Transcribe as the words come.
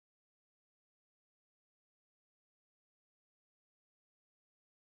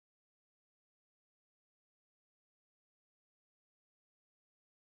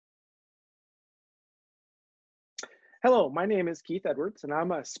Hello, my name is Keith Edwards, and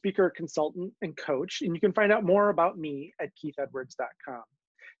I'm a speaker, consultant, and coach. And you can find out more about me at keithedwards.com.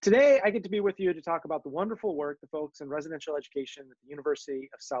 Today, I get to be with you to talk about the wonderful work the folks in residential education at the University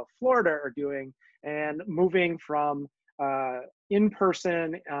of South Florida are doing and moving from in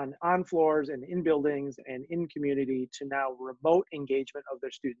person on floors and in buildings and in community to now remote engagement of their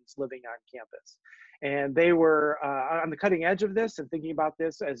students living on campus. And they were on the cutting edge of this and thinking about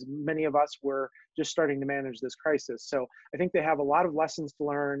this as many of us were just starting to manage this crisis. So I think they have a lot of lessons to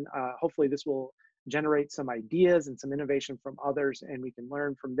learn. Hopefully this will generate some ideas and some innovation from others, and we can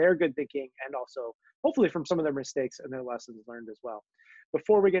learn from their good thinking and also hopefully from some of their mistakes and their lessons learned as well.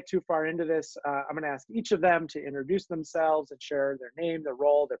 Before we get too far into this, I'm going to ask each of them to introduce themselves and share their name, their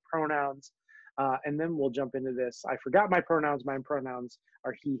role, their pronouns, and then we'll jump into this. I forgot my pronouns. My pronouns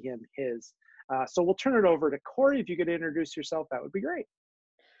are he, him, his. So we'll turn it over to Corey. If you could introduce yourself, that would be great.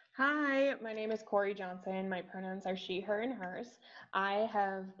 Hi, my name is Corey Johnson. My pronouns are she, her, and hers. I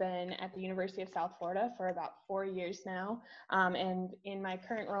have been at the University of South Florida for about 4 years now. And in my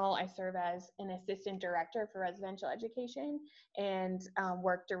current role, I serve as an assistant director for residential education and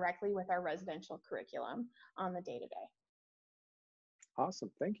work directly with our residential curriculum on the day-to-day.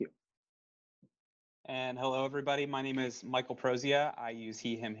 Awesome, thank you. And hello, everybody. My name is Michael Prosia. I use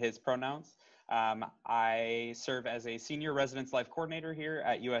he, him, his pronouns. I serve as a senior residence life coordinator here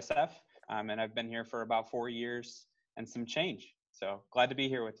at USF, and I've been here for about 4 years and some change. So glad to be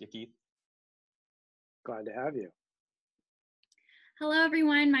here with you, Keith. Glad to have you. Hello,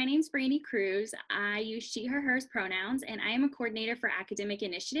 everyone. My name is Brandi Crews. I use she, her, hers pronouns, and I am a coordinator for academic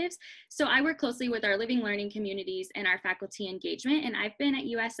initiatives. So I work closely with our living learning communities and our faculty engagement, and I've been at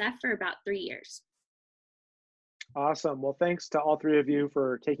USF for about 3 years. Awesome. Well, thanks to all three of you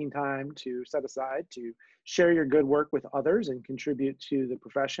for taking time to set aside to share your good work with others and contribute to the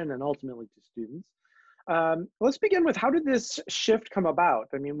profession and ultimately to students. Let's begin with, how did this shift come about?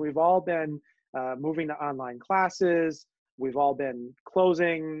 I mean, we've all been moving to online classes. We've all been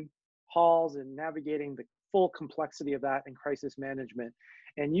closing halls and navigating the full complexity of that in crisis management.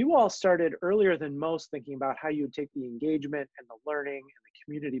 And you all started earlier than most thinking about how you would take the engagement and the learning and the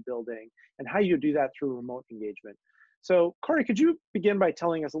community building and how you do that through remote engagement. So Corey, could you begin by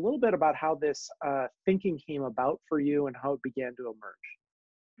telling us a little bit about how this thinking came about for you and how it began to emerge?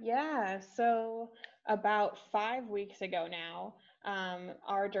 Yeah, so about 5 weeks ago now,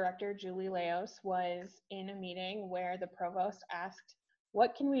 our director, Julie Leos, was in a meeting where the provost asked,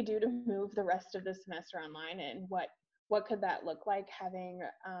 what can we do to move the rest of the semester online, and what could that look like, having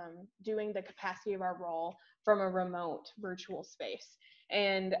doing the capacity of our role from a remote virtual space.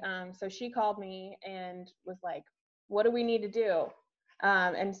 And so she called me and was like, what do we need to do?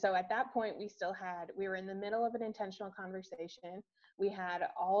 And so at that point, we were in the middle of an intentional conversation. We had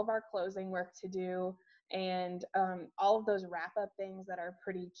all of our closing work to do and all of those wrap up things that are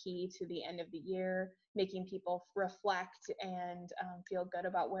pretty key to the end of the year, making people reflect and feel good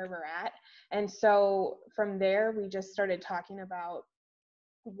about where we're at. And so from there, we just started talking about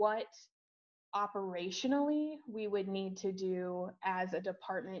what operationally we would need to do as a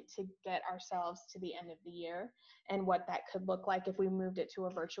department to get ourselves to the end of the year and what that could look like if we moved it to a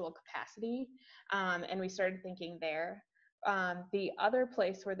virtual capacity. And we started thinking there. The other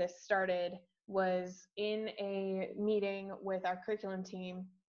place where this started was in a meeting with our curriculum team.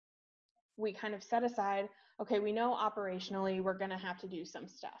 We kind of set aside, okay, we know operationally we're going to have to do some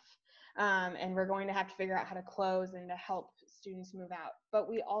stuff. And we're going to have to figure out how to close and to help students move out. But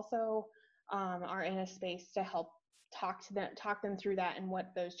we also are in a space to help talk them through that and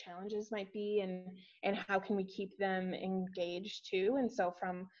what those challenges might be, and how can we keep them engaged too. And so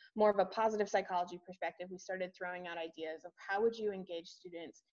from more of a positive psychology perspective, we started throwing out ideas of how would you engage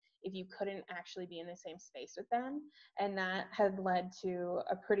students if you couldn't actually be in the same space with them. And that had led to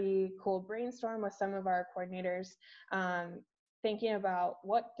a pretty cool brainstorm with some of our coordinators, thinking about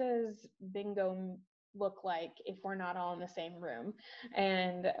what does bingo look like if we're not all in the same room,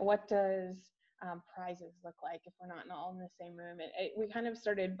 and what does prizes look like if we're not all in the same room. We kind of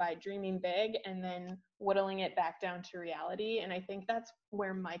started by dreaming big and then whittling it back down to reality. And I think that's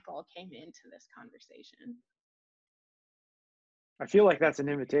where Michael came into this conversation. I feel like that's an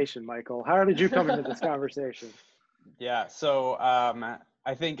invitation, Michael. How did you come into this conversation? Yeah, so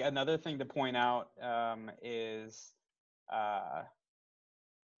I think another thing to point out is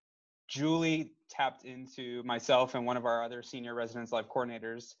Julie tapped into myself and one of our other senior residence life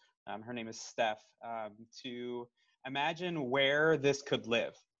coordinators, her name is Steph, to imagine where this could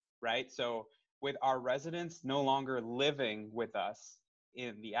live, right? So with our residents no longer living with us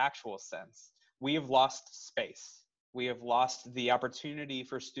in the actual sense, we have lost space. We have lost the opportunity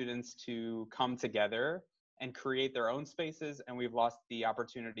for students to come together and create their own spaces, and we've lost the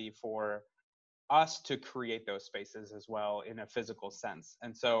opportunity for us to create those spaces as well in a physical sense.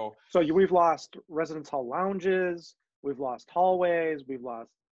 And so we've lost residence hall lounges, we've lost hallways, we've lost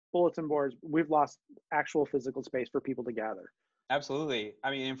bulletin boards, we've lost actual physical space for people to gather. Absolutely.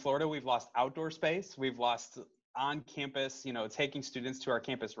 I mean, in Florida, we've lost outdoor space. We've lost on campus, taking students to our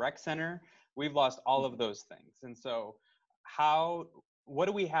campus rec center. We've lost all of those things. And so what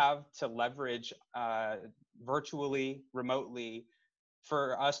do we have to leverage virtually, remotely,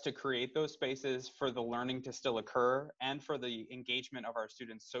 for us to create those spaces for the learning to still occur and for the engagement of our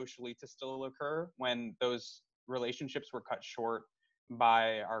students socially to still occur when those relationships were cut short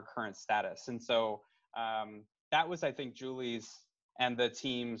by our current status? And so that was, I think, Julie's and the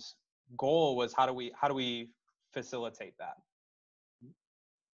team's goal, was how do we facilitate that?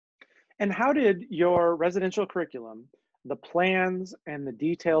 And how did your residential curriculum, the plans and the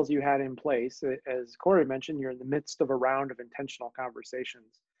details you had in place, as Corey mentioned, you're in the midst of a round of intentional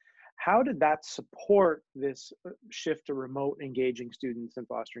conversations. How did that support this shift to remote engaging students and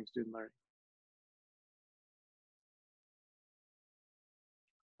fostering student learning?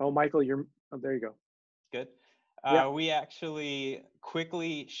 Oh, Michael, there you go. Good. Yeah. We actually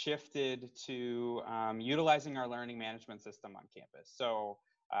quickly shifted to utilizing our learning management system on campus. So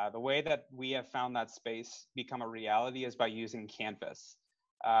the way that we have found that space become a reality is by using Canvas.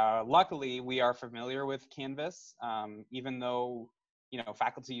 Luckily, we are familiar with Canvas, even though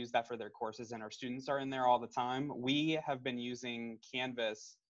faculty use that for their courses and our students are in there all the time. We have been using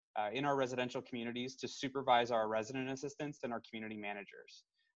Canvas in our residential communities to supervise our resident assistants and our community managers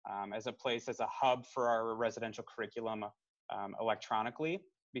as a hub for our residential curriculum electronically,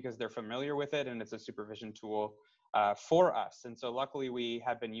 because they're familiar with it and it's a supervision tool for us. And so luckily we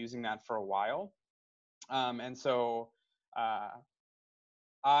have been using that for a while. And so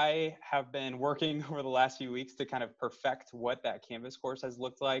I have been working over the last few weeks to kind of perfect what that Canvas course has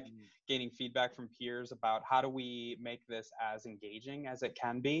looked like, gaining feedback from peers about how do we make this as engaging as it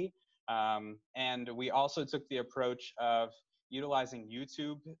can be. And we also took the approach of utilizing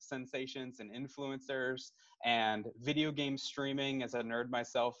YouTube sensations and influencers and video game streaming. As a nerd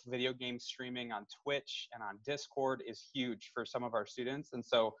myself, video game streaming on Twitch and on Discord is huge for some of our students. And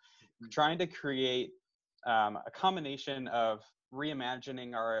so trying to create a combination of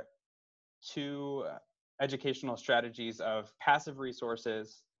reimagining our two educational strategies of passive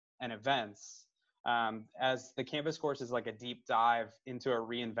resources and events, as the Canvas course is like a deep dive into a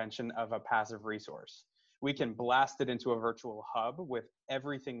reinvention of a passive resource. We can blast it into a virtual hub with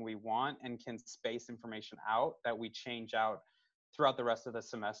everything we want and can space information out that we change out throughout the rest of the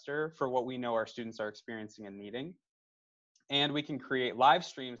semester for what we know our students are experiencing and needing. And we can create live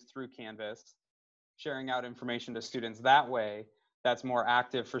streams through Canvas, sharing out information to students that way that's more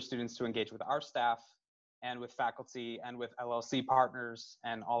active for students to engage with our staff and with faculty and with LLC partners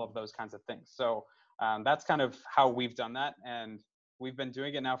and all of those kinds of things. So that's kind of how we've done that. And we've been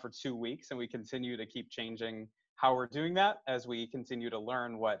doing it now for 2 weeks, and we continue to keep changing how we're doing that as we continue to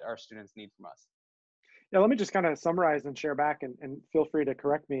learn what our students need from us. Yeah, let me just kind of summarize and share back, and feel free to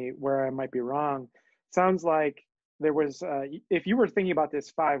correct me where I might be wrong. Sounds like there was, if you were thinking about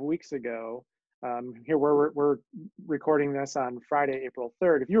this 5 weeks ago, here we're recording this on Friday, April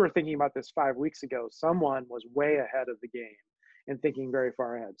 3rd. If you were thinking about this 5 weeks ago, someone was way ahead of the game and thinking very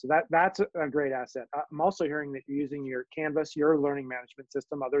far ahead. So that's a great asset. I'm also hearing that you're using your Canvas, your learning management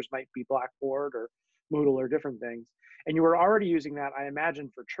system. Others might be Blackboard or Moodle or different things. And you were already using that, I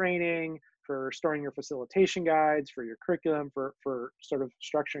imagine, for training, for storing your facilitation guides, for your curriculum, for sort of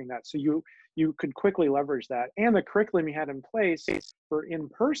structuring that. So you could quickly leverage that. And the curriculum you had in place for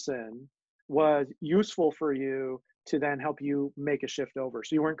in-person was useful for you to then help you make a shift over.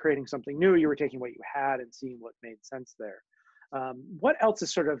 So you weren't creating something new, you were taking what you had and seeing what made sense there. What else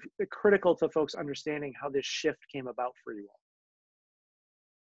is sort of critical to folks understanding how this shift came about for you all?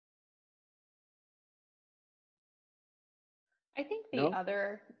 I think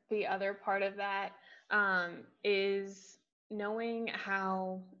the other part of that is knowing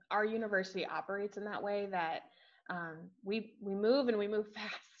how our university operates in that way, that we move and we move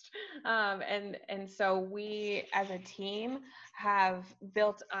fast, and so we as a team have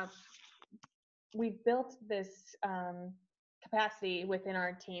built this capacity within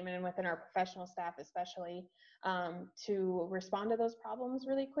our team and within our professional staff especially, to respond to those problems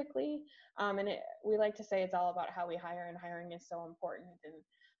really quickly. And we like to say it's all about how we hire, and hiring is so important. And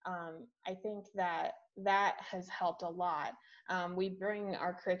I think that has helped a lot. We bring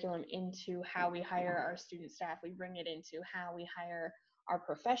our curriculum into how we hire our student staff. We bring it into how we hire our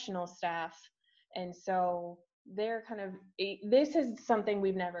professional staff. And so they're kind of, this is something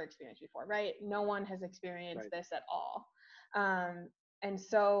we've never experienced before, right? No one has experienced Right. this at all. And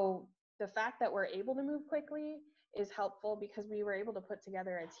so the fact that we're able to move quickly is helpful because we were able to put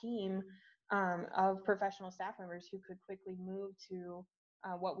together a team of professional staff members who could quickly move to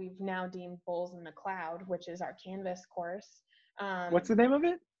what we've now deemed Bowls in the Cloud, which is our Canvas course. What's the name of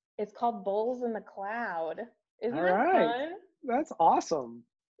it? It's called Bowls in the Cloud. Isn't All that right. fun? That's awesome.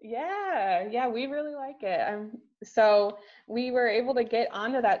 Yeah, we really like it. So we were able to get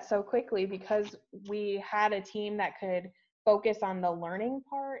onto that so quickly because we had a team that could focus on the learning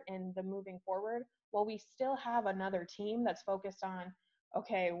part and the moving forward, while we still have another team that's focused on,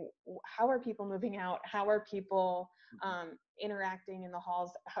 okay, how are people moving out? How are people interacting in the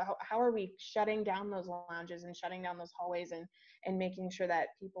halls? How are we shutting down those lounges and shutting down those hallways and making sure that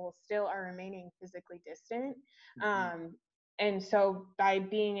people still are remaining physically distant? And so by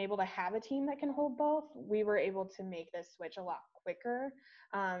being able to have a team that can hold both, we were able to make this switch a lot quicker.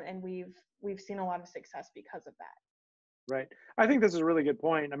 And we've seen a lot of success because of that. Right. I think this is a really good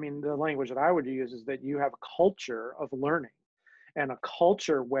point. I mean, the language that I would use is that you have a culture of learning and a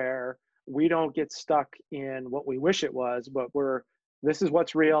culture where we don't get stuck in what we wish it was, but this is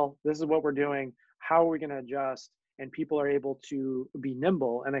what's real. This is what we're doing. How are we going to adjust? And people are able to be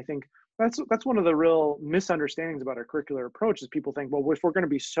nimble. And I think that's one of the real misunderstandings about our curricular approach is people think, well, if we're going to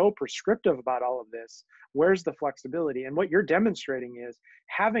be so prescriptive about all of this, where's the flexibility? And what you're demonstrating is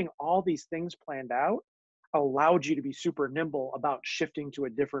having all these things planned out allowed you to be super nimble about shifting to a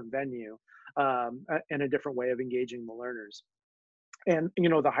different venue and a different way of engaging the learners. And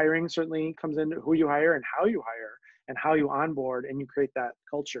the hiring certainly comes into who you hire and how you hire and how you onboard, and you create that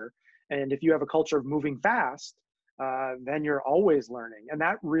culture. And if you have a culture of moving fast, then you're always learning, and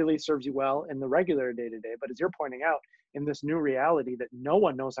that really serves you well in the regular day-to-day. But as you're pointing out, in this new reality that no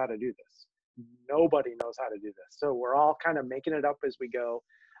one knows how to do this, nobody knows how to do this, so we're all kind of making it up as we go.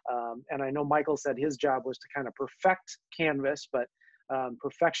 And I know Michael said his job was to kind of perfect Canvas, but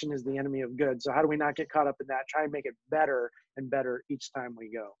perfection is the enemy of good. So how do we not get caught up in that? Try and make it better and better each time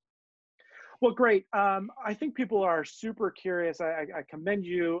we go. Well, great. I think people are super curious. I commend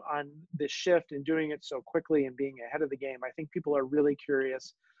you on the shift and doing it so quickly and being ahead of the game. I think people are really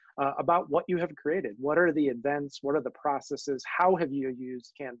curious about what you have created. What are the events? What are the processes? How have you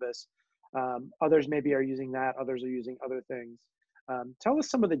used Canvas? Others maybe are using that. Others are using other things. Tell us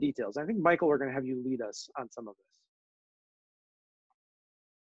some of the details. I think, Michael, we're going to have you lead us on some of this.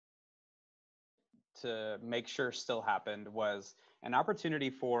 To make sure still happened was an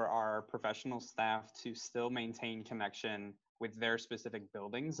opportunity for our professional staff to still maintain connection with their specific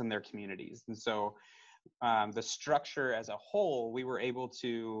buildings and their communities. And so the structure as a whole, we were able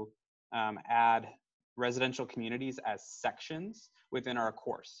to add residential communities as sections within our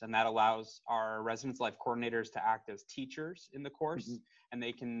course. And that allows our residence life coordinators to act as teachers in the course, and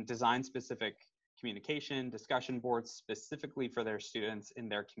they can design specific communication, discussion boards specifically for their students in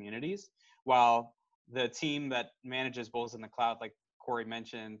their communities, while the team that manages Bowls in the Cloud, like Corey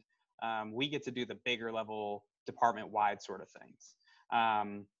mentioned, we get to do the bigger level department-wide sort of things.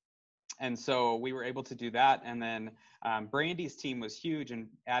 And so we were able to do that. And then Brandi's team was huge, and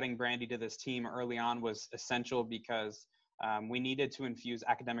adding Brandi to this team early on was essential because we needed to infuse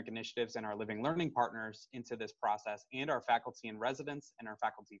academic initiatives and our living learning partners into this process, and our faculty and residents and our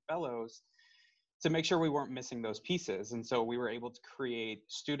faculty fellows, to make sure we weren't missing those pieces. And so we were able to create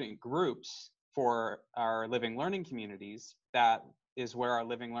student groups for our living learning communities. That is where our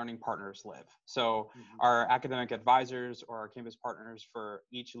living learning partners live. So our academic advisors or our campus partners for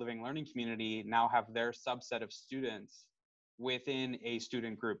each living learning community now have their subset of students within a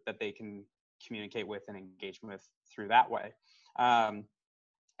student group that they can communicate with and engage with through that way. And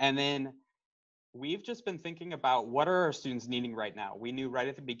then we've just been thinking about what are our students needing right now. We knew right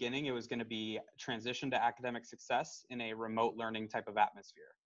at the beginning it was going to be transition to academic success in a remote learning type of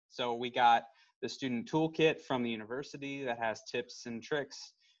atmosphere. So we got the student toolkit from the university that has tips and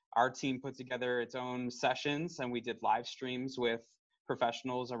tricks. Our team put together its own sessions, and we did live streams with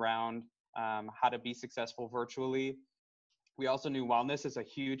professionals around how to be successful virtually. We also knew wellness is a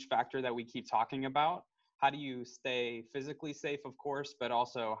huge factor that we keep talking about. How do you stay physically safe, of course, but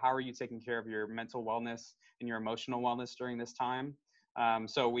also how are you taking care of your mental wellness and your emotional wellness during this time?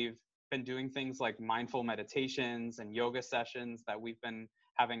 So we've been doing things like mindful meditations and yoga sessions that we've been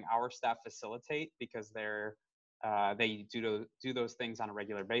having our staff facilitate because they do those things on a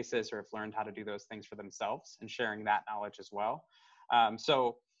regular basis, or have learned how to do those things for themselves, and sharing that knowledge as well.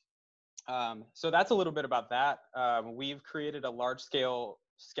 So that's a little bit about that. We've created a large-scale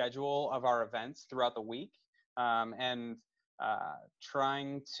schedule of our events throughout the week, and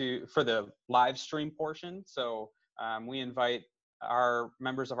trying to, for the live stream portion, so we invite our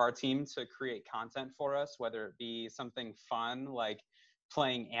members of our team to create content for us, whether it be something fun like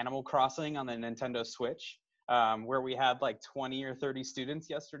playing Animal Crossing on the Nintendo Switch, where we had like 20 or 30 students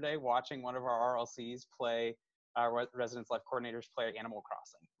yesterday watching one of our RLCs play, our Residence Life Coordinators play Animal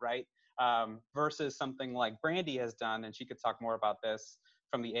Crossing, right? Versus something like Brandi has done, and she could talk more about this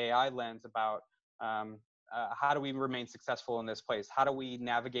from the AI lens about how do we remain successful in this place? How do we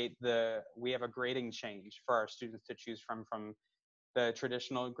navigate we have a grading change for our students to choose from the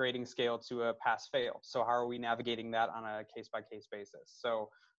traditional grading scale to a pass-fail. So how are we navigating that on a case-by-case basis? So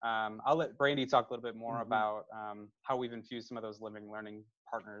I'll let Brandi talk a little bit more about how we've infused some of those living learning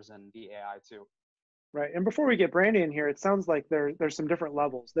partners and the AI too. Right. And before we get Brandi in here, it sounds like there's some different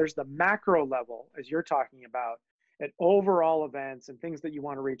levels. There's the macro level, as you're talking about, at overall events and things that you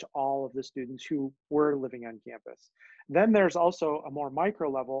want to reach all of the students who were living on campus. Then there's also a more micro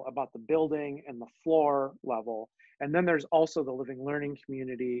level about the building and the floor level. And then there's also the living learning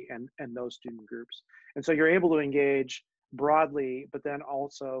community and those student groups. And so you're able to engage broadly, but then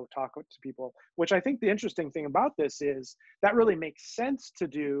also talk to people, which I think the interesting thing about this is that really makes sense to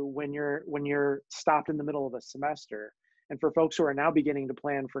do when you're stopped in the middle of a semester. And for folks who are now beginning to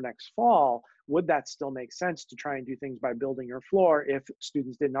plan for next fall, would that still make sense to try and do things by building your floor if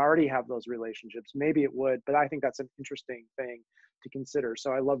students didn't already have those relationships? Maybe it would, but I think that's an interesting thing to consider.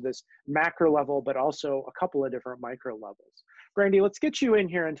 So I love this macro level, but also a couple of different micro levels. Brandi, let's get you in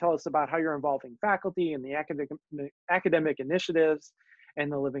here and tell us about how you're involving faculty in the academic initiatives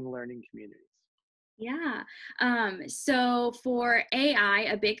and the living learning communities. Yeah. So for AI,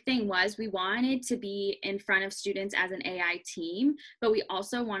 a big thing was we wanted to be in front of students as an AI team, but we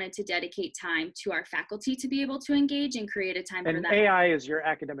also wanted to dedicate time to our faculty to be able to engage and create a time for that. AI is your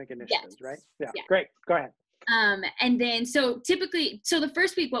academic initiatives, Yes. right? Yeah, Yes. Great. Go ahead. And then, so the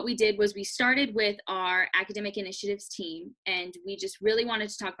first week, what we did was we started with our academic initiatives team, and we just really wanted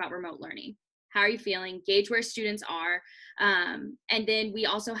to talk about remote learning. How are you feeling? Gauge where students are. And then we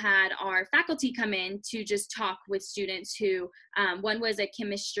also had our faculty come in to just talk with students who, one was a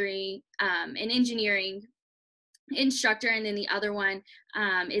chemistry and engineering instructor, and then the other one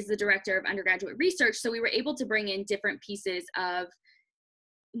is the director of undergraduate research. So we were able to bring in different pieces of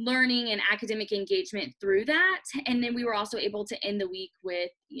learning and academic engagement through that. And then we were also able to end the week with,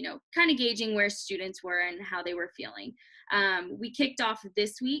 kind of gauging where students were and how they were feeling. We kicked off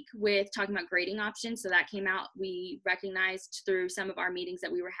this week with talking about grading options. So that came out, we recognized through some of our meetings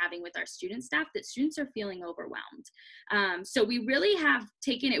that we were having with our student staff that students are feeling overwhelmed. So we really have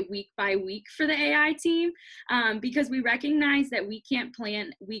taken it week by week for the AI team because we recognize that we can't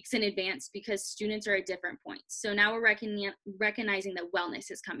plan weeks in advance because students are at different points. So now we're recognizing that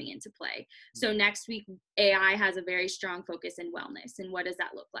wellness is coming into play. So next week, AI has a very strong focus in wellness and what does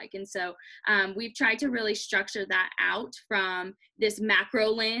that look like? And so we've tried to really structure that out from this macro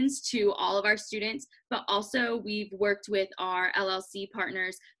lens to all of our students, but also we've worked with our LLC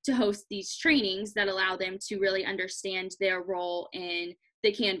partners to host these trainings that allow them to really understand their role in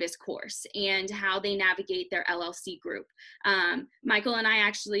the Canvas course and how they navigate their LLC group. Michael and I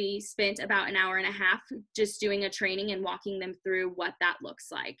actually spent about an hour and a half just doing a training and walking them through what that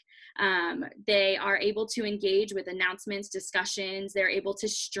looks like. They are able to engage with announcements, discussions, they're able to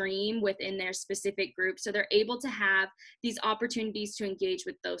stream within their specific group. So they're able to have these opportunities to engage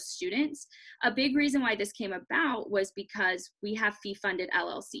with those students. A big reason why this came about was because we have fee-funded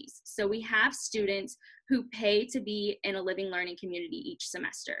LLCs. So we have students who pay to be in a living learning community each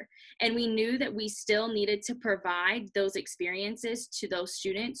semester. And we knew that we still needed to provide those experiences to those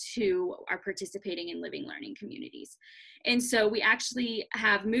students who are participating in living learning communities. And so we actually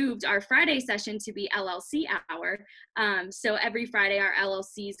have moved our Friday session to be LLC hour. So every Friday our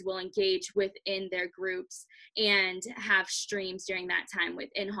LLCs will engage within their groups and have streams during that time with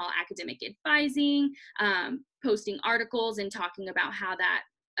in-hall academic advising, posting articles and talking about how that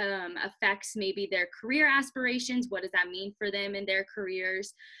affects maybe their career aspirations. What does that mean for them in their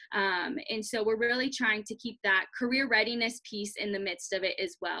careers? And so we're really trying to keep that career readiness piece in the midst of it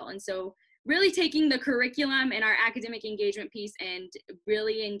as well. And so really taking the curriculum and our academic engagement piece and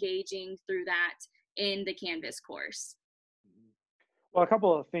really engaging through that in the Canvas course. Well, a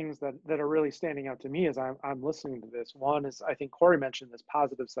couple of things that are really standing out to me as I'm listening to this. One is, I think Corey mentioned this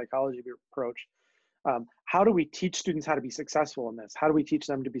positive psychology approach. How do we teach students how to be successful in this? How do we teach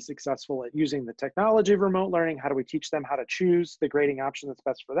them to be successful at using the technology of remote learning? How do we teach them how to choose the grading option that's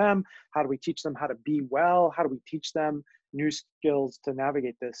best for them? How do we teach them how to be well? How do we teach them new skills to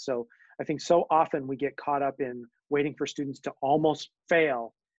navigate this? So I think so often we get caught up in waiting for students to almost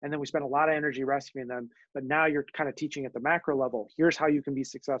fail And then we spent a lot of energy rescuing them, but now you're kind of teaching at the macro level. Here's how you can be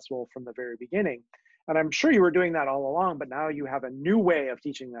successful from the very beginning. And I'm sure you were doing that all along, but now you have a new way of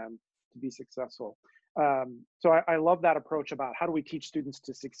teaching them to be successful. So I love that approach about how do we teach students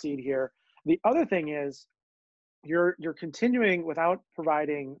to succeed here. The other thing is you're continuing without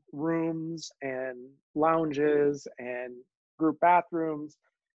providing rooms and lounges and group bathrooms.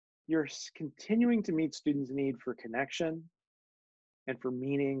 You're continuing to meet students' need for connection and for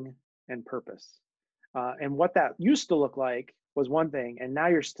meaning and purpose. And what that used to look like was one thing, and now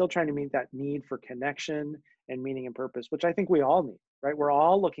you're still trying to meet that need for connection and meaning and purpose, which I think we all need, right? We're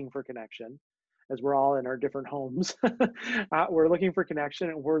all looking for connection as we're all in our different homes. We're looking for connection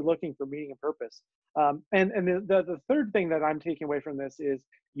and we're looking for meaning and purpose. And the third thing that I'm taking away from this is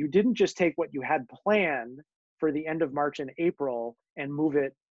you didn't just take what you had planned for the end of March and April and move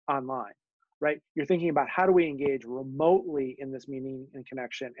it online, right? You're thinking about how do we engage remotely in this meaning and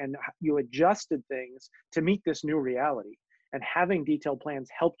connection, and you adjusted things to meet this new reality. And having detailed plans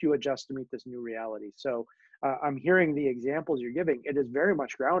helped you adjust to meet this new reality. So I'm hearing the examples you're giving. It is very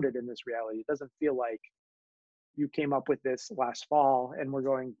much grounded in this reality. It doesn't feel like you came up with this last fall and we're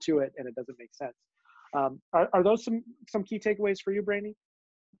going to it and it doesn't make sense. Are those some key takeaways for you, Brandi?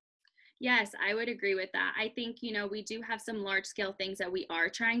 Yes, I would agree with that. I think, we do have some large scale things that we are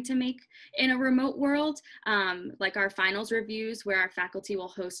trying to make in a remote world, like our finals reviews, where our faculty will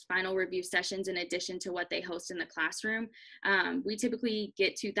host final review sessions in addition to what they host in the classroom. We typically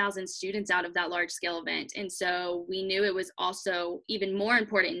get 2,000 students out of that large scale event. And so we knew it was also even more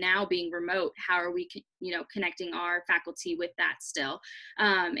important now being remote. How are we, connecting our faculty with that still?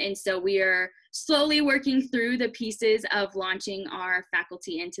 And so we are slowly working through the pieces of launching our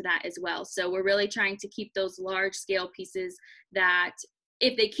faculty into that as well. So we're really trying to keep those large scale pieces that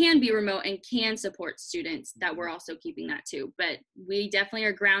if they can be remote and can support students, that we're also keeping that too. But we definitely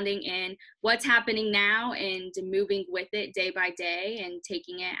are grounding in what's happening now and moving with it day by day and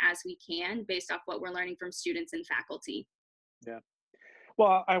taking it as we can based off what we're learning from students and faculty. Yeah.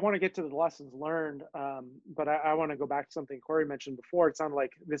 Well, I want to get to the lessons learned, but I want to go back to something Corey mentioned before. It sounded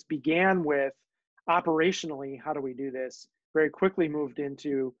like this began with operationally, how do we do this? Very quickly moved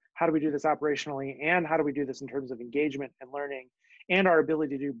into how do we do this operationally, and how do we do this in terms of engagement and learning and our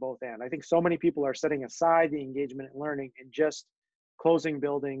ability to do both and. I think so many people are setting aside the engagement and learning and just closing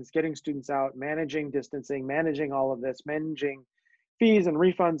buildings, getting students out, managing distancing, managing all of this, managing fees and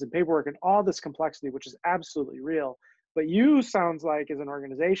refunds and paperwork and all this complexity, which is absolutely real. But you, sounds like, as an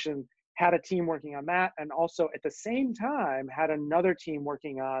organization, had a team working on that, and also at the same time had another team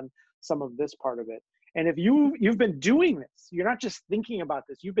working on some of this part of it. And if you've been doing this, you're not just thinking about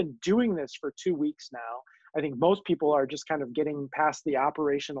this, you've been doing this for 2 weeks now. I think most people are just kind of getting past the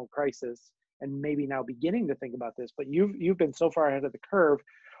operational crisis and maybe now beginning to think about this, but you've been so far ahead of the curve.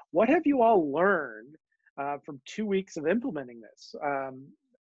 What have you all learned from 2 weeks of implementing this?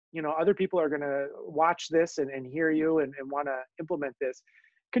 Other people are going to watch this and hear you and want to implement this.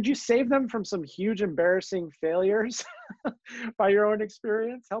 Could you save them from some huge embarrassing failures by your own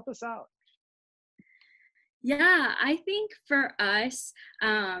experience? Help us out. Yeah, I think for us,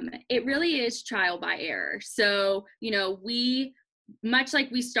 it really is trial by error. So, we, much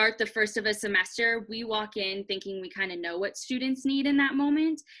like we start the first of a semester, we walk in thinking we kind of know what students need in that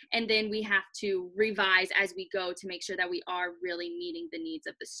moment. And then we have to revise as we go to make sure that we are really meeting the needs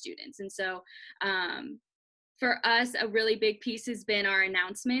of the students. And so, for us, a really big piece has been our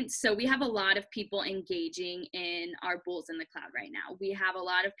announcements. So we have a lot of people engaging in our Bulls in the Cloud right now. We have a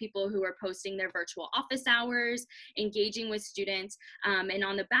lot of people who are posting their virtual office hours, engaging with students. And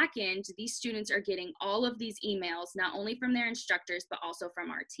on the back end, these students are getting all of these emails, not only from their instructors, but also from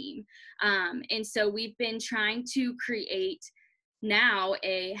our team. And so we've been trying to create now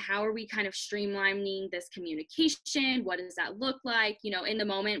how are we kind of streamlining this communication? What does that look like? In the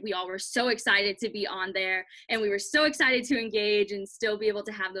moment, we all were so excited to be on there and we were so excited to engage and still be able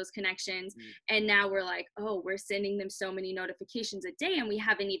to have those connections. And now we're like, oh, we're sending them so many notifications a day and we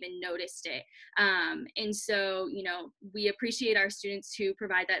haven't even noticed it. And so, we appreciate our students who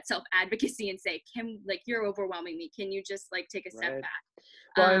provide that self-advocacy and say, you're overwhelming me. Can you just take a step back?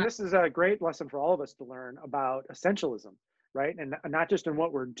 Well, and this is a great lesson for all of us to learn about essentialism. Right? And not just in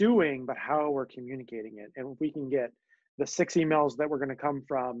what we're doing, but how we're communicating it. And if we can get the 6 emails that were going to come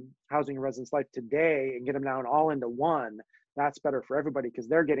from Housing and Residence Life today and get them down all into one, that's better for everybody because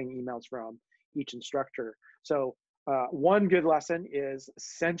they're getting emails from each instructor. So one good lesson is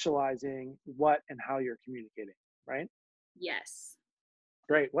essentializing what and how you're communicating, right? Yes.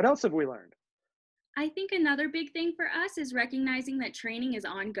 Great. What else have we learned? I think another big thing for us is recognizing that training is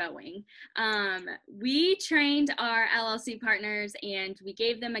ongoing. We trained our LLC partners and we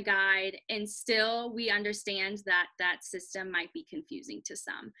gave them a guide, and still we understand that that system might be confusing to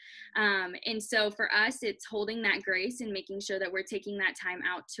some. And so for us, it's holding that grace and making sure that we're taking that time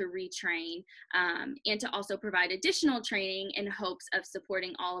out to retrain, and to also provide additional training in hopes of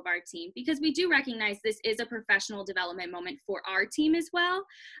supporting all of our team, because we do recognize this is a professional development moment for our team as well,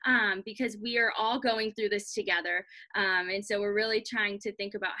 because we are all going through this together. And so we're really trying to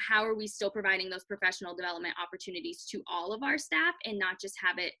think about how are we still providing those professional development opportunities to all of our staff, and not just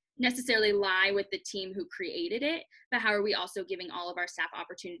have it necessarily lie with the team who created it, but how are we also giving all of our staff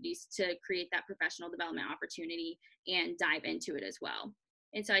opportunities to create that professional development opportunity and dive into it as well.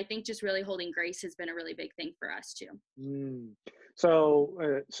 And so I think just really holding grace has been a really big thing for us too.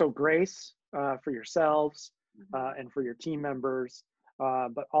 So grace for yourselves and for your team members.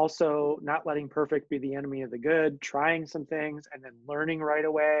 But also not letting perfect be the enemy of the good, trying some things and then learning right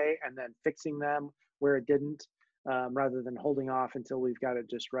away and then fixing them where it didn't, rather than holding off until we've got it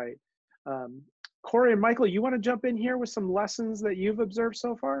just right. Corey and Michael, you want to jump in here with some lessons that you've observed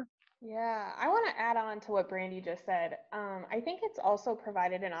so far? Yeah, I want to add on to what Brandi just said. I think it's also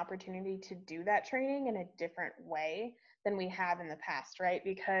provided an opportunity to do that training in a different way than we have in the past, right?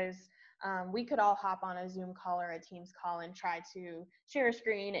 Because we could all hop on a Zoom call or a Teams call and try to share a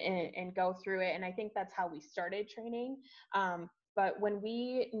screen and go through it. And I think that's how we started training. But when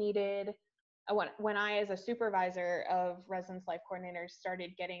we needed, when I, as a supervisor of residence life coordinators,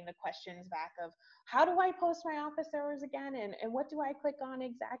 started getting the questions back of, how do I post my office hours again? And what do I click on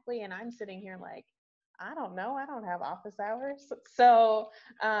exactly? And I'm sitting here like, I don't know, I don't have office hours. So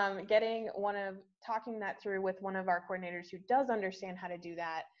talking that through with one of our coordinators who does understand how to do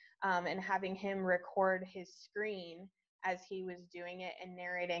that, and having him record his screen as he was doing it and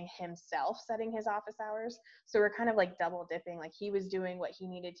narrating himself setting his office hours. So we're kind of like double dipping, like he was doing what he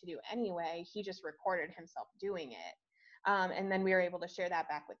needed to do anyway, he just recorded himself doing it. And then we were able to share that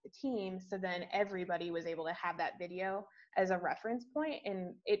back with the team. So then everybody was able to have that video as a reference point.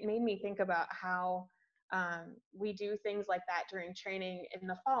 And it made me think about how we do things like that during training in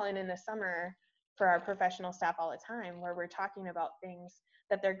the fall and in the summer for our professional staff all the time, where we're talking about things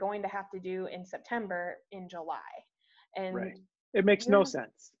that they're going to have to do in September, in July. And right. It makes no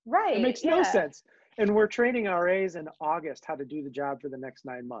sense. Right. It makes no sense. And we're training RAs in August how to do the job for the next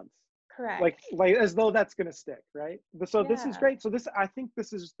 9 months. Correct. Like as though that's going to stick, right? So this is great. So I think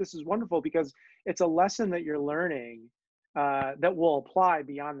this is wonderful, because it's a lesson that you're learning that will apply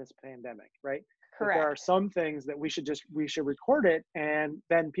beyond this pandemic, right? Correct. There are some things that we should record it, and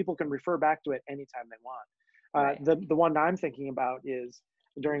then people can refer back to it anytime they want. Right. The one I'm thinking about is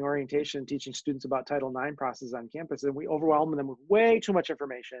during orientation, teaching students about Title IX process on campus, and we overwhelm them with way too much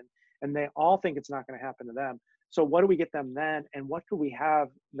information, and they all think it's not going to happen to them. So what do we get them then, and what could we have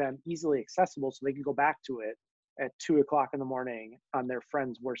them easily accessible so they can go back to it at 2:00 in the morning on their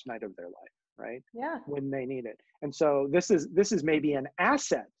friend's worst night of their life, right? Yeah. When they need it. And so this is maybe an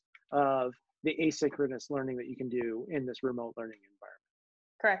asset of the asynchronous learning that you can do in this remote learning environment.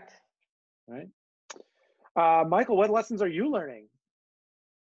 Correct. Right. Michael, what lessons are you learning?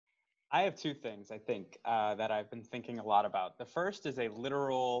 I have two things, I think, that I've been thinking a lot about. The first is a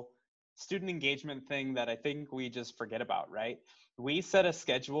literal student engagement thing that I think we just forget about, right? We set a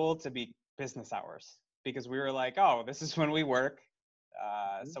schedule to be business hours because we were like, oh, this is when we work.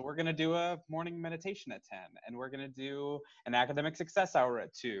 So we're going to do a morning meditation at 10, and we're going to do an academic success hour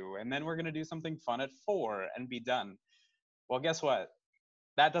at 2, and then we're going to do something fun at 4 and be done. Well, guess what?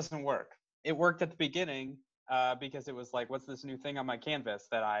 That doesn't work. It worked at the beginning because it was like, what's this new thing on my canvas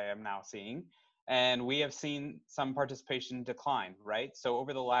that I am now seeing? And we have seen some participation decline, right? So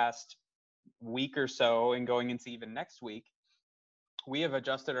over the last week or so, and going into even next week, we have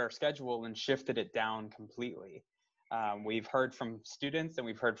adjusted our schedule and shifted it down completely. We've heard from students and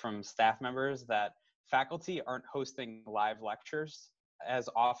we've heard from staff members that faculty aren't hosting live lectures as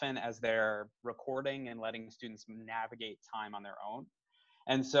often as they're recording and letting students navigate time on their own.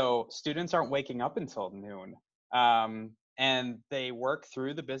 And so students aren't waking up until noon. And they work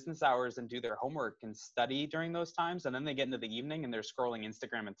through the business hours and do their homework and study during those times. And then they get into the evening and they're scrolling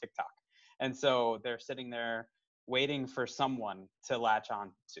Instagram and TikTok. And so they're sitting there waiting for someone to latch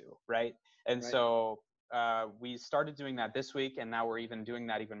on to, right? And so we started doing that this week, and now we're even doing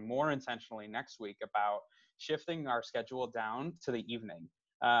that even more intentionally next week about shifting our schedule down to the evening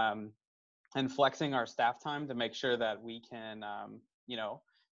and flexing our staff time to make sure that we can,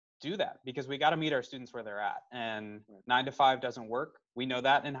 do that, because we got to meet our students where they're at, and 9 to 5 doesn't work. We know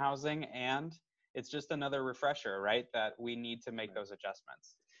that in housing, and it's just another refresher, right? That we need to make those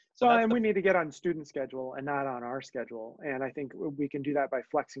adjustments. So Well, that's and the we need to get on student schedule and not on our schedule. And I think we can do that by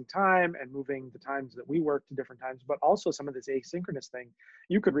flexing time and moving the times that we work to different times, but also some of this asynchronous thing.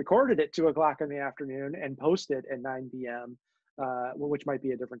 You could record it at 2 o'clock in the afternoon and post it at 9 p.m., which might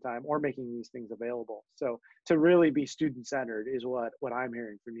be a different time, or making these things available. So to really be student centered is what I'm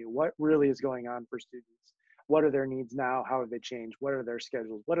hearing from you. What really is going on for students? What are their needs now? How have they changed? What are their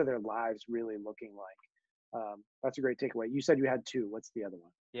schedules? What are their lives really looking like? That's a great takeaway. You said you had two. What's the other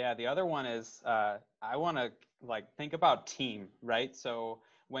one? Yeah, the other one is I want to think about team, right? So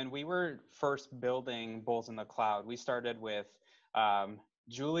when we were first building Bulls in the Cloud, we started with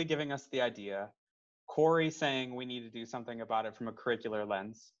Julie giving us the idea, Corey saying we need to do something about it from a curricular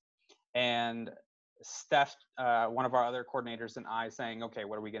lens, and Steph, one of our other coordinators, and I saying, okay,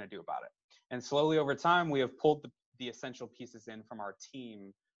 what are we going to do about it? And slowly over time, we have pulled the essential pieces in from our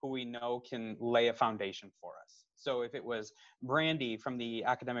team who we know can lay a foundation for us. So if it was Brandi from the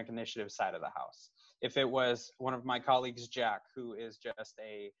academic initiative side of the house, if it was one of my colleagues, Jack, who is just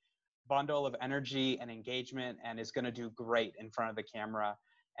a bundle of energy and engagement and is going to do great in front of the camera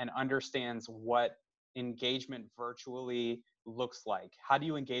and understands what engagement virtually looks like. How do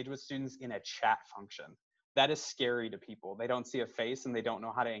you engage with students in a chat function? That is scary to people. They don't see a face and they don't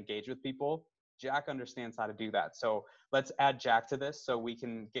know how to engage with people. Jack understands how to do that. So let's add Jack to this so we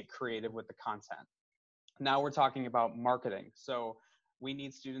can get creative with the content. Now we're talking about marketing. So we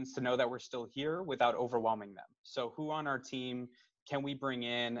need students to know that we're still here without overwhelming them. So who on our team can we bring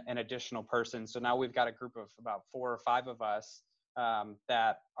in an additional person? So now we've got a group of about 4 or 5 of us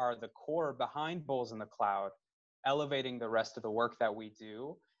that are the core behind Bulls in the Cloud, elevating the rest of the work that we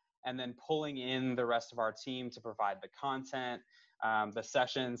do, and then pulling in the rest of our team to provide the content, the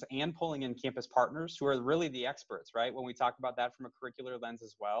sessions, and pulling in campus partners who are really the experts, right? When we talk about that from a curricular lens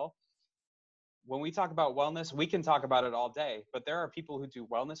as well, when we talk about wellness, we can talk about it all day, but there are people who do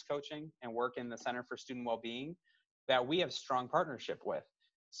wellness coaching and work in the Center for Student Wellbeing that we have strong partnership with.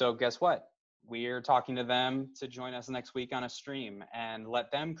 So guess what? We're talking to them to join us next week on a stream and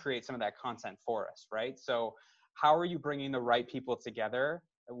let them create some of that content for us, right? So how are you bringing the right people together?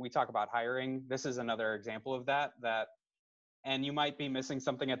 We talk about hiring. This is another example of that, and you might be missing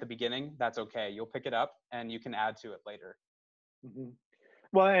something at the beginning. That's okay. You'll pick it up and you can add to it later. Mm-hmm.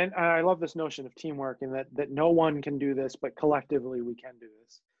 Well, and I love this notion of teamwork, and that no one can do this, but collectively we can do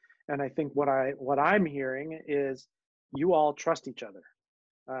this. And I think what I'm hearing is you all trust each other.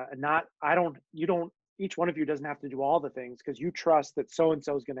 Each one of you doesn't have to do all the things because you trust that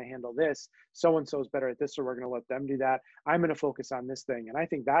so-and-so is going to handle this. So-and-so is better at this, so we're going to let them do that. I'm going to focus on this thing. And I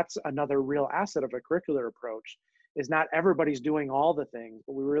think that's another real asset of a curricular approach is not everybody's doing all the things,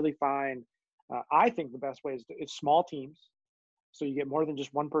 but we really find, I think the best way is small teams. So you get more than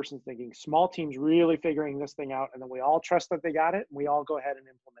just one person thinking, small teams really figuring this thing out, and then we all trust that they got it, and we all go ahead and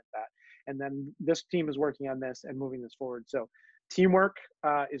implement that. And then this team is working on this and moving this forward. So teamwork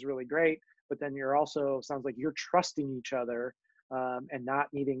is really great, but then you're also, sounds like you're trusting each other and not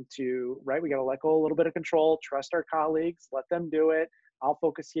needing to, right? We got to let go a little bit of control, trust our colleagues, let them do it. I'll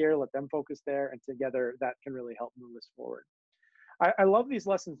focus here, let them focus there, and together that can really help move us forward. I love these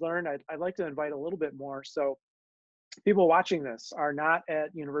lessons learned. I'd like to invite a little bit more. So people watching this are not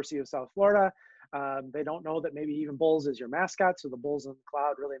at University of South Florida. They don't know that maybe even Bulls is your mascot, so the Bulls in the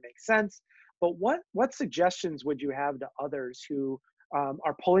Cloud really makes sense. But what suggestions would you have to others who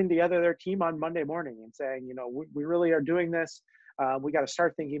are pulling together their team on Monday morning and saying, you know, we really are doing this. We got to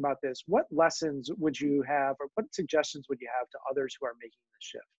start thinking about this. What lessons would you have, or what suggestions would you have to others who are making this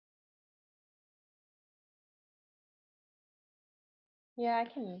shift? Yeah,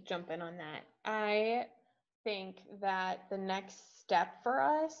 I can jump in on that. I think that the next step for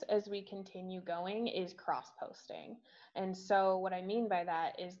us as we continue going is cross-posting. And so what I mean by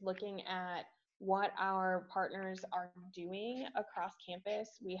that is looking at what our partners are doing across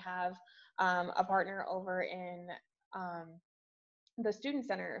campus. We have a partner over in the student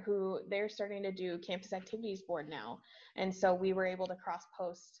center who they're starting to do campus activities board now. And so we were able to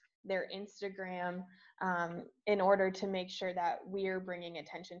cross-post their Instagram in order to make sure that we're bringing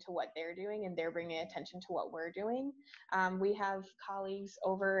attention to what they're doing and they're bringing attention to what we're doing. We have colleagues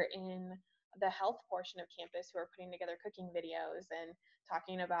over in the health portion of campus who are putting together cooking videos and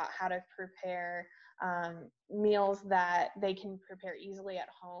talking about how to prepare meals that they can prepare easily at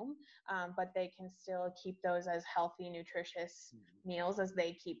home, but they can still keep those as healthy, nutritious meals as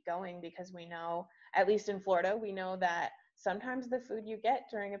they keep going, because we know, at least in Florida, we know that sometimes the food you get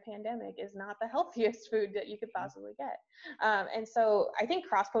during a pandemic is not the healthiest food that you could possibly get. And so I think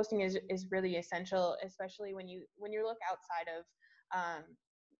cross-posting is really essential, especially when you look outside of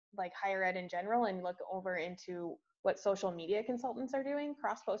like higher ed in general and look over into what social media consultants are doing,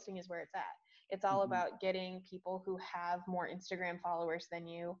 cross-posting is where it's at. It's all about getting people who have more Instagram followers than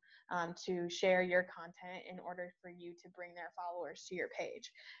you to share your content in order for you to bring their followers to your page.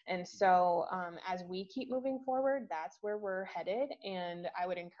 And so as we keep moving forward, that's where we're headed. And I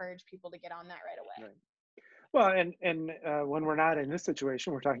would encourage people to get on that right away. Right. Well, and when we're not in this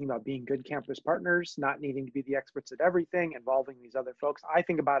situation, we're talking about being good campus partners, not needing to be the experts at everything, involving these other folks. I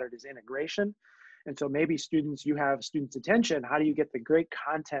think about it as integration. And so maybe students, you have students' attention. How do you get the great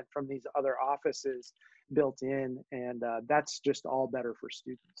content from these other offices built in? And that's just all better for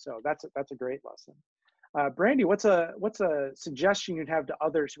students. So that's a great lesson. Brandi, what's a suggestion you'd have to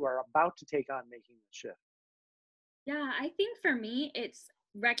others who are about to take on making the shift? Yeah, I think for me, it's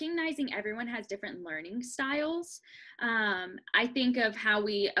recognizing everyone has different learning styles. I think of how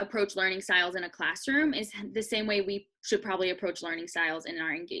we approach learning styles in a classroom is the same way we should probably approach learning styles in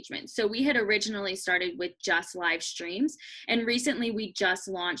our engagement. So we had originally started with just live streams, and recently we just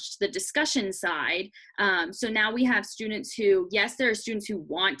launched the discussion side. So now we have students who, yes, there are students who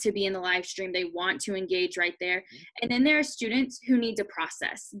want to be in the live stream, they want to engage right there. And then there are students who need to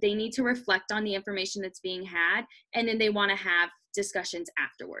process. They need to reflect on the information that's being had, and then they want to have discussions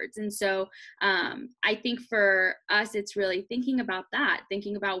afterwards. And so I think for us, it's really thinking about that,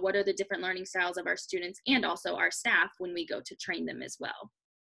 thinking about what are the different learning styles of our students and also our staff when we go to train them as well.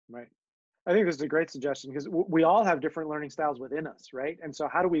 Right. I think this is a great suggestion because we all have different learning styles within us, right? And so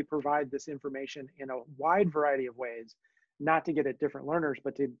how do we provide this information in a wide variety of ways, not to get at different learners,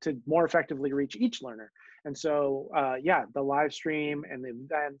 but to more effectively reach each learner? And so, yeah, the live stream and the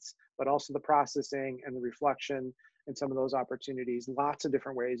events, but also the processing and the reflection and some of those opportunities, lots of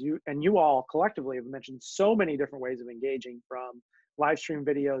different ways. You all collectively have mentioned so many different ways of engaging, from live stream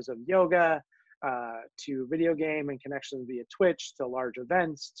videos of yoga, to video game and connections via Twitch, to large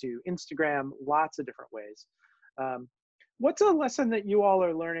events, to Instagram, lots of different ways. What's a lesson that you all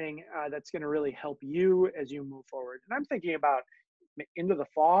are learning that's going to really help you as you move forward? And I'm thinking about into the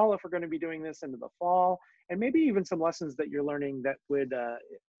fall, if we're going to be doing this into the fall, and maybe even some lessons that you're learning that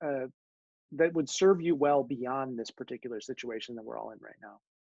would serve you well beyond this particular situation that we're all in right now.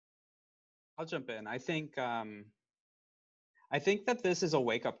 I'll jump in. I think that this is a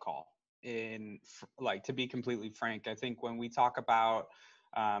wake-up call. To be completely frank, I think when we talk about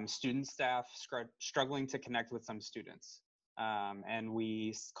student staff struggling to connect with some students, and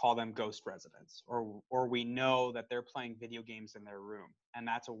we call them ghost residents, or we know that they're playing video games in their room, and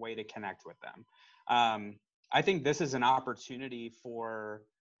that's a way to connect with them. I think this is an opportunity for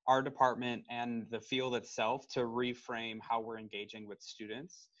our department and the field itself to reframe how we're engaging with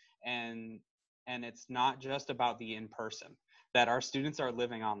students. And it's not just about the in-person, that our students are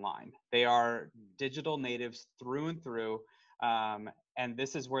living online. They are digital natives through and through, and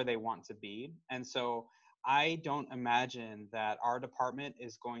this is where they want to be. And so I don't imagine that our department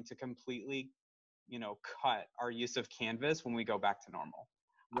is going to completely, cut our use of Canvas when we go back to normal.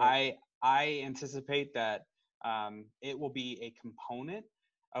 Right. I anticipate that it will be a component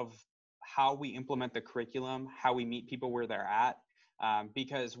of how we implement the curriculum, how we meet people where they're at,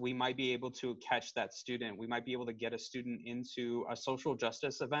 because we might be able to catch that student. We might be able to get a student into a social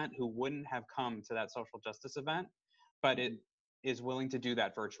justice event who wouldn't have come to that social justice event, but it is willing to do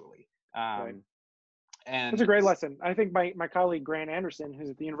that virtually. Right. And that's a great lesson. I think my colleague, Grant Anderson, who's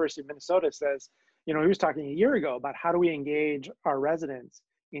at the University of Minnesota, says, he was talking a year ago about how do we engage our residents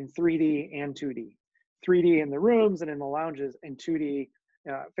in 3D and 2D. 3D in the rooms and in the lounges, and 2D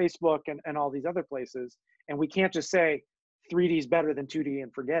Facebook and all these other places. And we can't just say 3D is better than 2D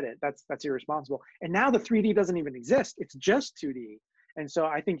and forget it. That's irresponsible. And now the 3D doesn't even exist. It's just 2D. And so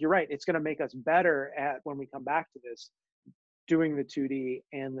I think you're right. It's going to make us better at, when we come back to this, doing the 2D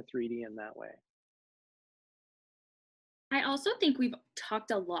and the 3D in that way. I also think we've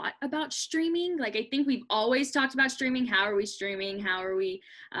talked a lot about streaming. I think we've always talked about streaming. How are we streaming? How are we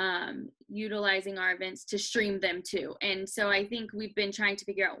utilizing our events to stream them too? And so I think we've been trying to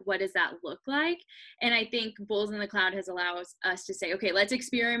figure out what does that look like. And I think Bulls in the Cloud has allowed us to say, okay, let's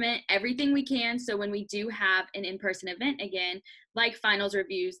experiment everything we can. So when we do have an in-person event again, like finals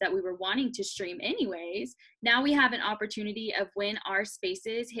reviews that we were wanting to stream anyways, now we have an opportunity of when our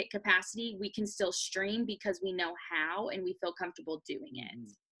spaces hit capacity, we can still stream because we know how and we feel comfortable doing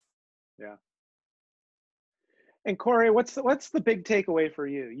it. Yeah. And Corey, what's the big takeaway for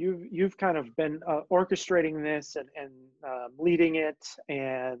you? You've kind of been orchestrating this and leading it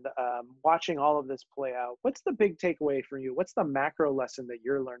and watching all of this play out. What's the big takeaway for you? What's the macro lesson that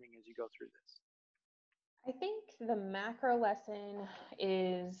you're learning as you go through this? I think the macro lesson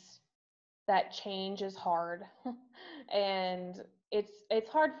is that change is hard and it's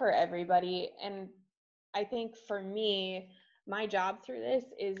hard for everybody. And I think for me, my job through this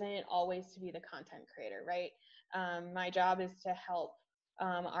isn't always to be the content creator, right? My job is to help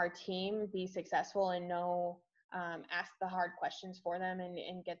our team be successful and know, ask the hard questions for them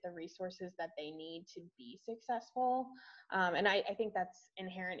and get the resources that they need to be successful. And I think that's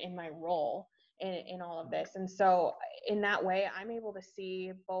inherent in my role in all of this. And so in that way, I'm able to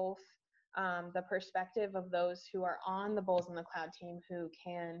see both the perspective of those who are on the Bulls in the Cloud team who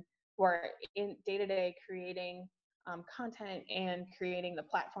are in day-to-day creating content and creating the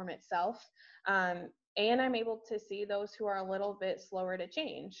platform itself. And I'm able to see those who are a little bit slower to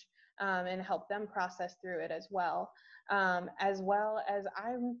change and help them process through it as well. As well as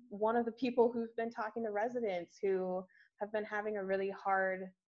I'm one of the people who've been talking to residents who have been having a really hard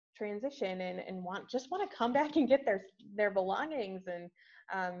transition and want to come back and get their belongings and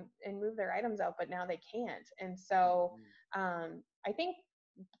move their items out, but now they can't. And so I think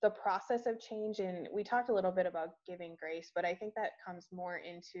the process of change, and we talked a little bit about giving grace, but I think that comes more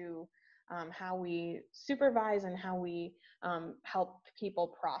into how we supervise and how we help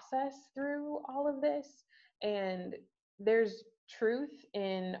people process through all of this. And there's truth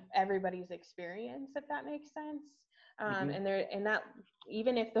in everybody's experience, if that makes sense. And that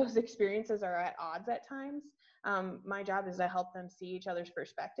even if those experiences are at odds at times, my job is to help them see each other's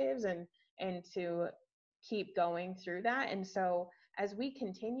perspectives and to keep going through that. And so as we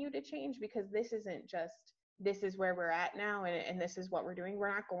continue to change, because this isn't just this is where we're at now and this is what we're doing,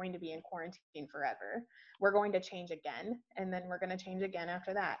 we're not going to be in quarantine forever. We're going to change again, and then we're going to change again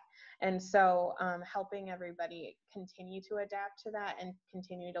after that. And so helping everybody continue to adapt to that and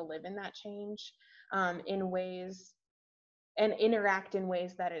continue to live in that change in ways and interact in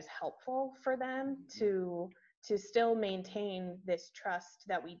ways that is helpful for them to still maintain this trust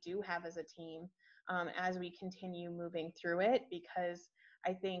that we do have as a team as we continue moving through it, because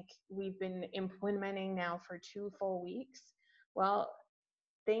I think we've been implementing now for 2 full weeks. Well,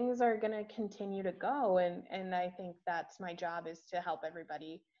 things are going to continue to go, and I think that's my job, is to help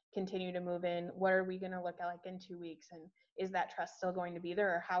everybody continue to move in. What are we going to look like in 2 weeks, and is that trust still going to be there,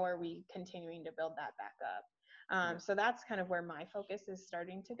 or how are we continuing to build that back up? So that's kind of where my focus is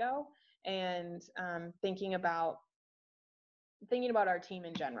starting to go, and thinking about our team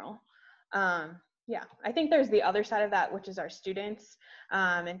in general. Yeah, I think there's the other side of that, which is our students,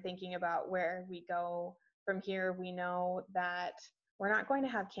 and thinking about where we go from here. We know that we're not going to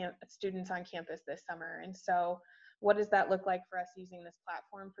have students on campus this summer. And so what does that look like for us using this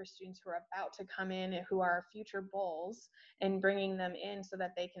platform for students who are about to come in, who are future Bulls, and bringing them in so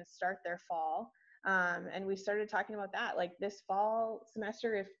that they can start their fall? And we started talking about that, like this fall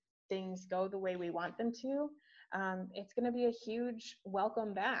semester, if things go the way we want them to, it's going to be a huge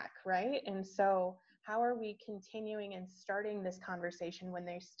welcome back, right? And so how are we continuing and starting this conversation when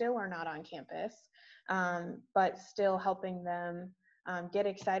they still are not on campus, but still helping them get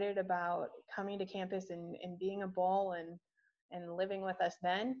excited about coming to campus and being a Bull and living with us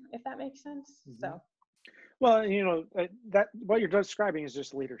then, if that makes sense. So. Well, that what you're describing is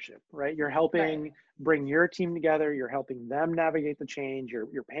just leadership, right? You're helping bring your team together. You're helping them navigate the change.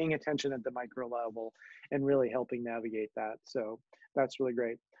 You're paying attention at the micro level and really helping navigate that. So that's really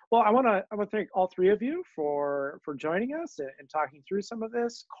great. Well, I want to thank all 3 of you for joining us and talking through some of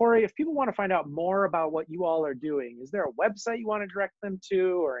this. Corey, if people want to find out more about what you all are doing, is there a website you want to direct them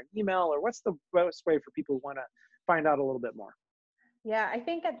to, or an email, or what's the best way for people who want to find out a little bit more? Yeah, I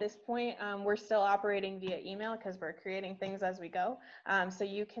think at this point, we're still operating via email because we're creating things as we go. So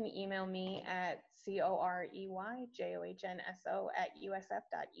you can email me at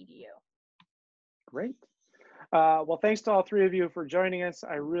coreyjohnso@usf.edu. Great. Well, thanks to all 3 of you for joining us.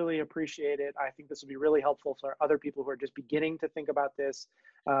 I really appreciate it. I think this will be really helpful for other people who are just beginning to think about this.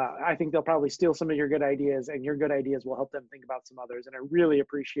 I think they'll probably steal some of your good ideas, and your good ideas will help them think about some others. And I really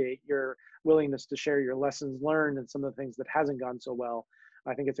appreciate your willingness to share your lessons learned and some of the things that hasn't gone so well.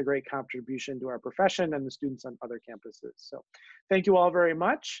 I think it's a great contribution to our profession and the students on other campuses. So thank you all very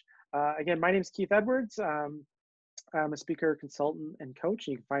much. Again, my name is Keith Edwards. I'm a speaker, consultant, and coach.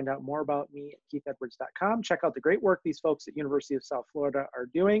 You can find out more about me at keithedwards.com. Check out the great work these folks at University of South Florida are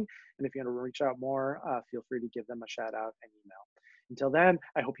doing. And if you want to reach out more, feel free to give them a shout out and email. Until then,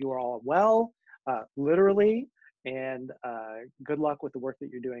 I hope you are all well, literally, and good luck with the work that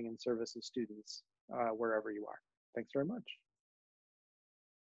you're doing in service of students wherever you are. Thanks very much.